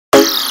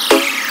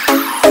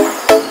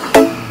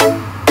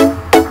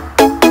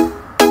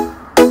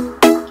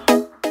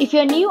If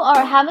you're new or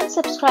haven't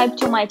subscribed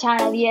to my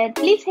channel yet,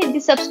 please hit the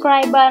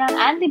subscribe button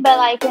and the bell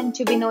icon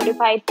to be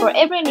notified for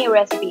every new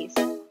recipes.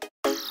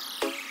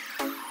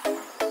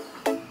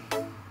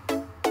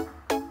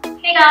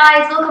 Hey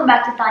guys, welcome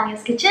back to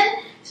Tanya's Kitchen.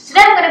 So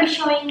today I'm going to be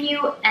showing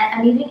you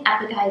an amazing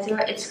appetizer.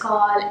 It's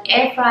called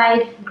air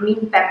fried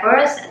green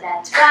peppers.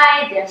 That's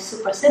right, they're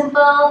super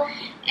simple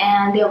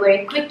and they're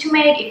very quick to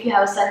make. If you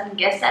have a sudden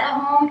guest at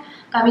home,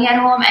 coming at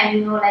home and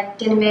you know like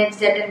 10 minutes,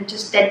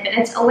 just 10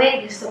 minutes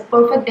away, this is a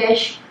perfect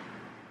dish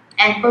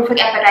and perfect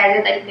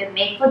appetizer that you can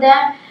make for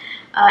them.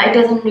 It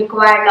doesn't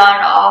require a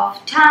lot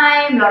of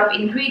time, a lot of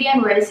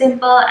ingredients, very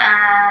simple,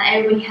 and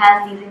everybody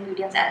has these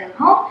ingredients at their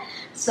home.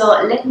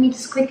 So let me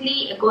just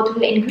quickly go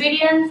through the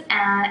ingredients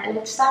and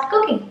let's start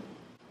cooking.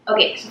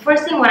 Okay, so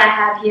first thing what I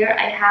have here,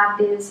 I have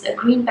these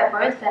green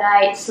peppers that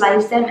I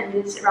slice them in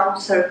these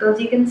round circles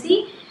you can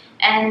see.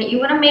 And you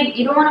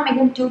don't want to make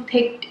them too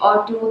thick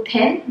or too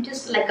thin,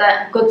 just like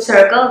a good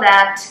circle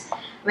that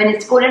when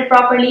it's coated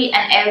properly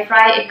and air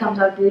fried, it comes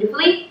out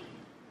beautifully.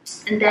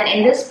 And then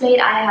in this plate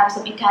I have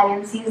some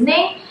Italian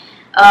seasoning,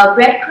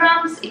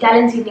 breadcrumbs,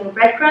 Italian seasoning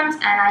breadcrumbs,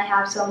 and I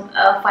have some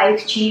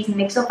 5 cheese,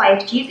 mix of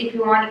 5 cheese. If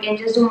you want, you can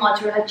just do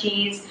mozzarella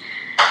cheese.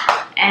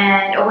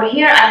 And over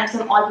here I have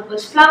some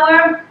all-purpose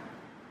flour,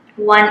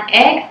 1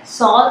 egg,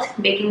 salt,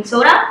 baking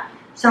soda,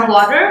 some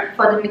water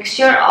for the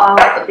mixture of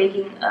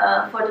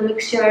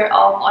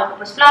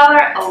all-purpose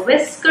flour, a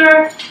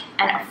whisker,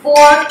 and a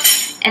fork.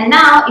 And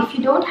now, if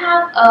you don't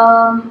have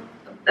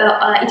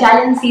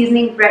Italian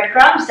seasoning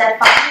breadcrumbs,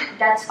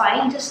 that's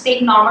fine. Just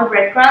take normal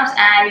breadcrumbs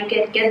and you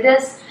can get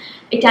this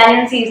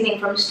Italian seasoning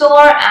from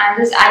store and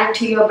just add it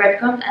to your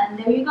breadcrumbs, and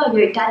there you go,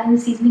 your Italian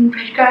seasoning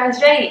breadcrumb is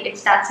ready.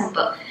 It's that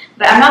simple.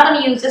 But I'm not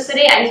going to use this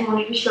today. I just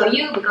wanted to show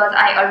you because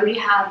I already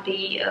have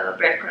the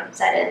breadcrumbs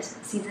that is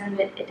seasoned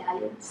with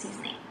Italian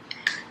seasoning.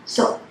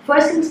 So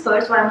first things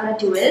first, what I'm going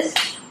to do is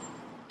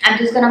I'm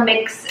just going to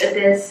mix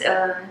this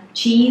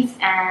cheese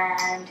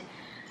and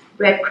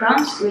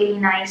breadcrumbs really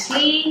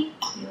nicely.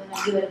 You want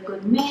to give it a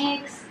good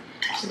mix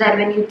so that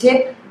when you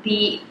dip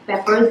the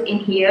peppers in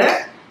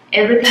here,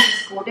 everything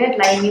is coated,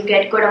 like you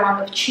get good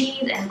amount of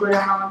cheese and good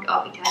amount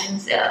of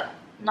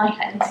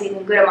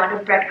good amount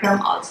of breadcrumb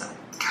also.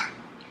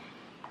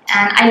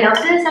 And I love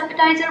this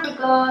appetizer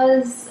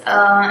because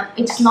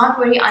it's not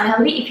very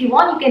unhealthy. If you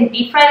want, you can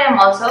deep fry them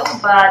also,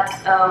 but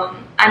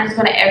I'm just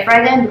gonna air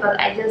fry them because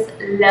I just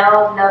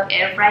love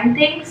air frying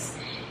things.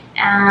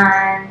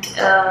 And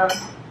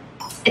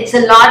it's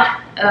a lot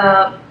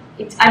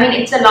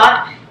it's a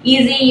lot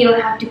easy. You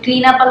don't have to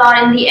clean up a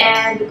lot in the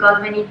end, because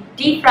when you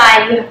deep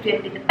fry you have to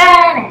empty the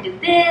pan and do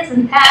this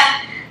and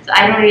that, so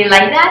I don't really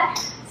like that.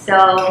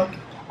 So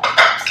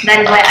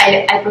that is why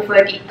I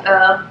prefer deep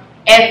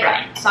air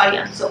frying. Sorry,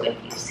 I'm so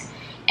confused.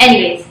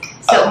 Anyways,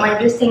 so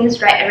this thing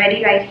is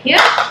ready right here,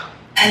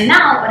 and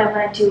now what I'm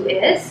going to do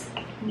is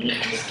let me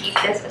just keep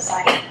this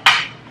aside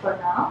for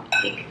now.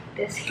 Take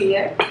this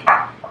here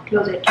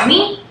closer to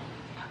me.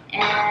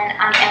 And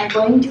I am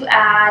going to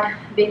add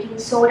baking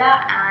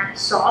soda and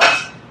salt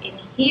in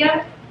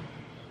here.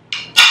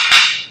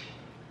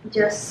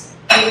 Just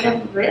give it a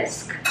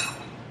whisk.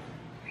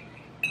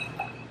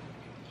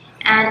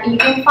 And you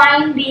can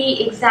find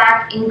the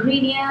exact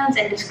ingredients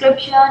and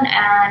description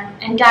and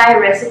entire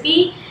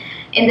recipe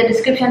in the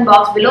description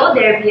box below.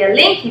 There will be a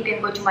link. You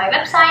can go to my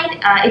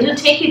website. It will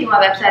take you to my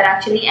website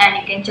actually, and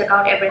you can check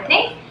out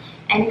everything.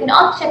 And you can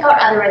also check out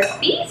other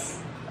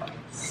recipes.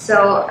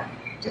 So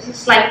just a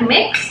slight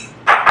mix.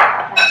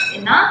 That's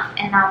enough.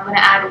 And now I'm going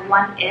to add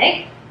 1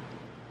 egg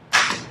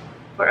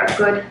for a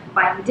good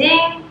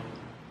binding.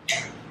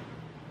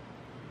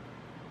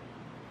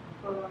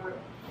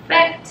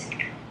 Perfect.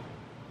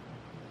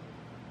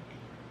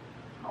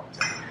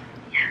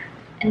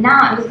 And now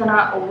I'm just going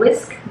to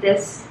whisk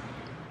this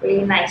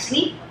really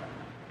nicely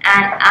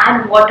and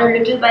add water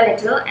little by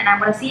little, and I'm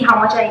going to see how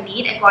much I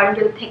need according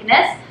to the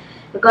thickness,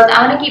 because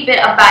I want to keep it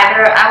a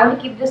batter. I want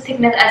to keep this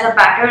thickness as a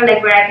batter,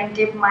 like where I can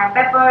dip my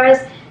peppers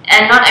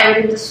and not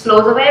everything just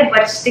flows away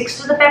but sticks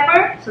to the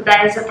pepper. So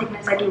that is the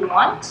thickness that you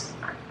want,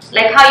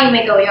 like how you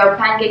make your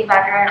pancake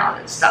batter and all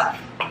that stuff.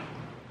 So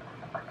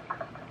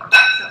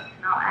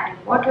now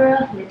adding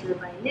water little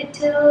by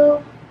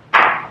little.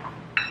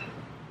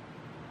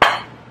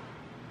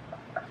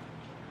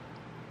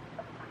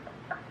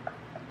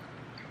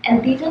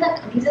 And these are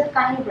the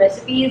kind of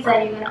recipes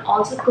that you can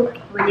also cook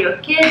with your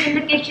kids in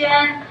the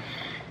kitchen.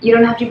 You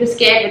don't have to be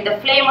scared with the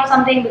flame or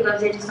something, because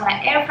they're just gonna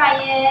air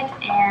fry it,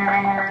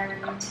 and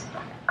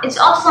it's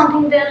also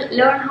something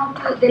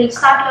they'll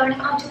start learning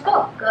how to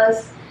cook,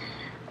 because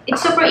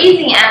it's super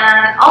easy,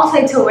 and also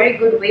it's a very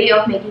good way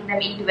of making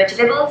them eat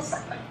vegetables.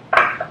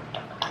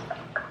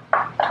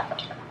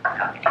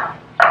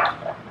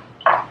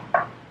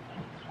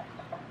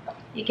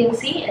 You can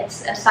see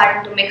it's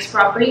starting to mix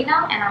properly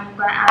now, and I'm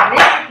gonna add a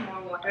bit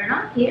more water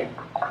now here.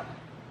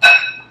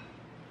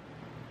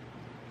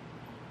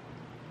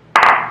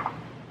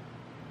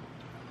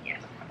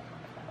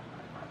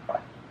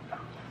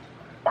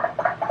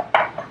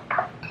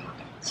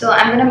 So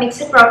I'm gonna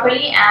mix it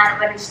properly, and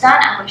when it's done,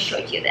 I'm gonna show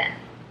it to you then.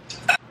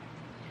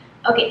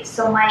 Okay,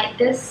 so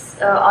this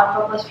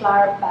all-purpose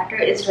flour batter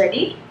is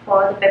ready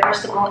for the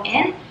peppers to go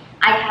in.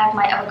 I have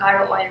my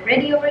avocado oil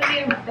ready over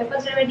here, my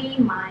peppers are ready,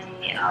 my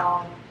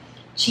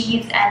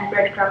cheese and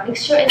breadcrumb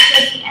mixture is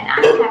ready, and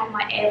I have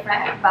my air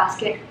fryer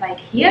basket right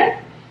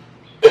here.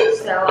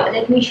 So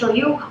let me show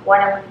you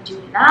what I'm going to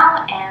do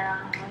now,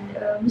 and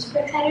I'm super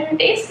excited to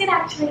taste it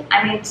actually.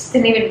 I mean, it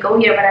didn't even go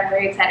here, but I'm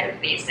very excited to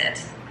taste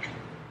it.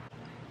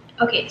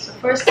 Okay, so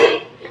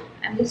firstly,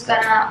 I'm just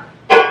gonna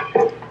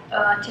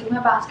take my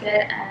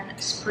basket and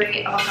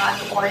spray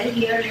avocado oil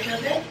here a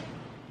little bit,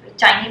 a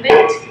tiny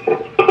bit,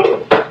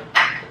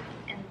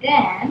 and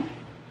then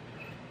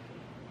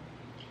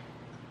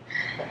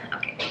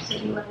so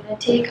you are going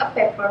to take a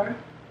pepper.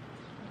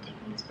 I'm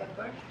taking this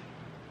pepper,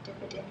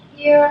 dip it in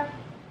here.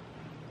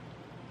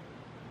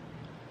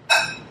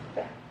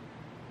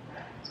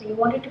 So you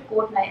want it to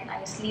coat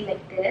nicely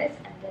like this,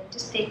 and then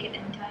just take it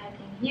entire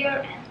thing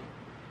here and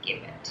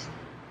give it.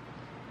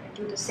 And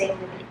do the same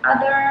with the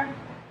other.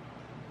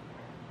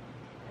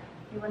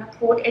 You want to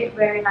coat it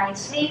very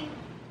nicely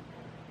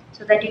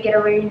so that you get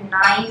a very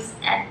nice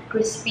and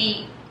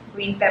crispy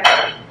green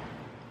pepper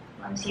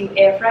once you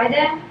air fry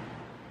them.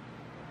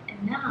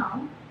 And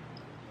now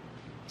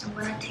I'm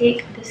gonna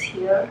take this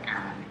here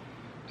and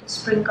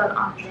just sprinkle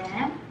on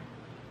them.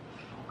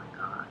 Oh my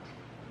god,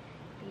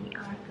 they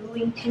are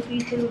going to be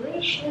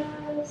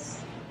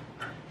delicious.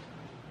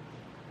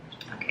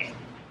 Okay,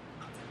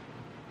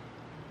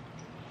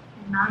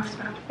 and now I'm just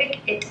gonna pick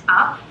it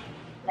up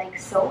like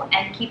so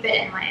and keep it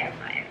in my air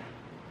fryer.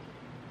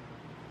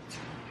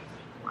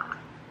 Wow.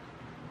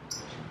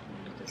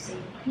 Do the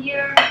same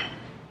here.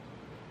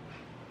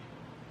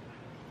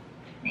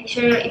 Make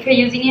sure if you're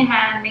using your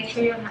hand, make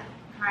sure your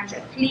hands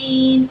are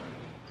clean.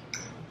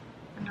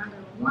 Another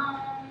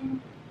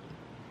one.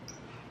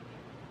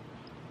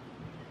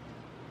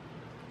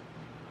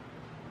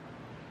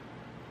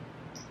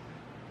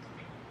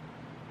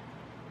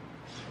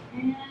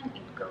 And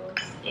it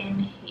goes in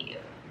here.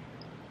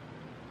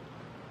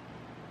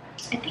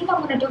 I think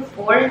I'm gonna do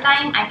 4 at a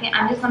time.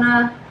 I'm just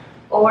gonna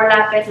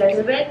overlap it a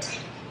little bit.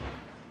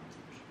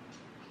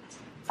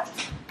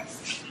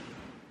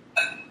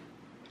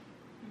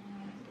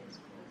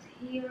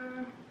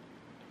 Here,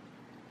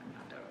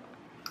 another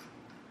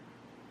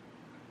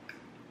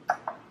one.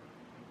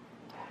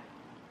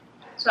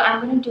 So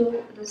I'm going to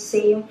do the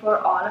same for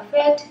all of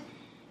it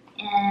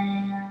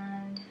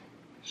and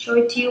show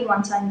it to you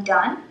once I'm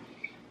done.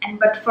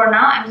 But for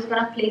now, I'm just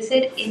going to place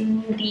it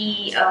in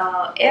the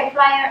air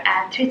fryer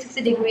at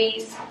 360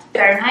 degrees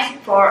Fahrenheit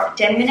for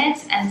 10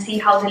 minutes and see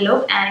how they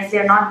look. And if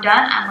they're not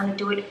done, I'm going to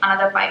do it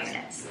another 5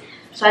 minutes.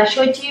 So I'll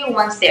show it to you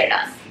once they're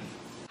done.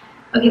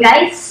 Okay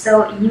guys,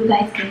 so you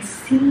guys can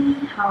see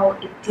how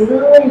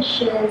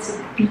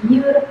delicious,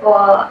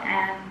 beautiful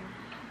and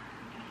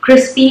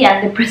crispy,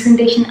 and the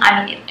presentation,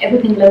 I mean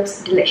everything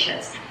looks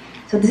delicious.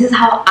 So this is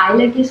how I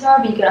like to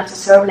serve. You can also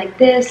serve like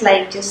this,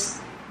 like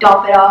just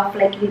top it off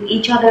like with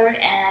each other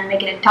and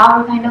make it a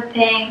tower kind of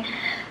thing.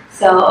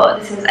 So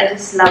this is, I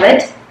just love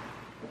it.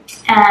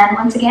 And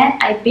once again,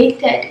 I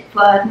baked it,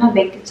 but not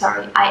baked it,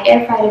 sorry, I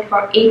air fried it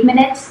for 8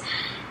 minutes.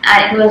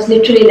 And it was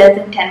literally less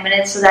than 10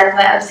 minutes, so that's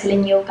why I was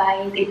telling you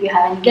guys, if you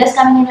have any guests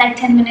coming in like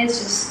 10 minutes,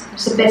 just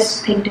it's the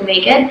best thing to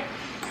make it.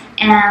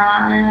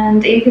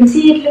 And you can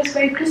see it looks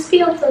very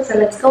crispy also, so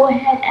let's go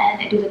ahead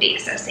and do the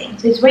taste testing.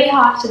 So it's very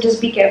hot, so just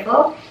be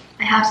careful.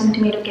 I have some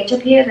tomato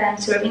ketchup here that I'm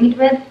serving it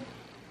with.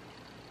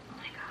 Oh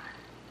my god,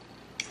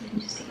 let me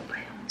just take a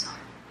bite on its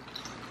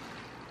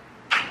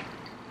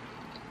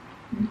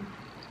own.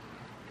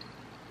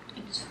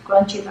 It's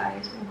crunchy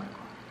guys, oh my god.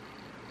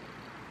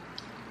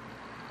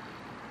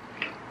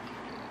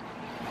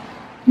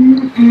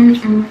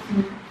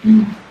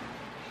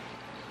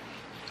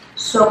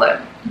 So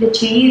good. The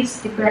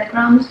cheese, the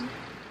breadcrumbs,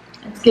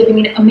 it's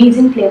giving it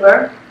amazing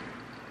flavor,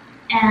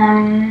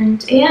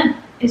 and yeah,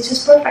 it's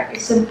just perfect.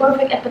 It's a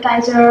perfect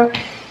appetizer.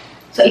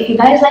 So if you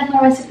guys like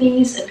my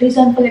recipes, please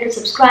don't forget to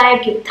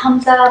subscribe, give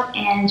thumbs up,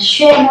 and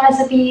share my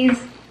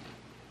recipes.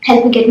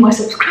 Help me get more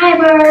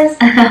subscribers.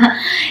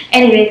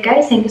 Anyway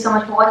guys, thank you so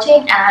much for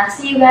watching, and I'll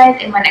see you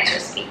guys in my next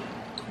recipe.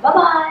 Bye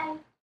bye.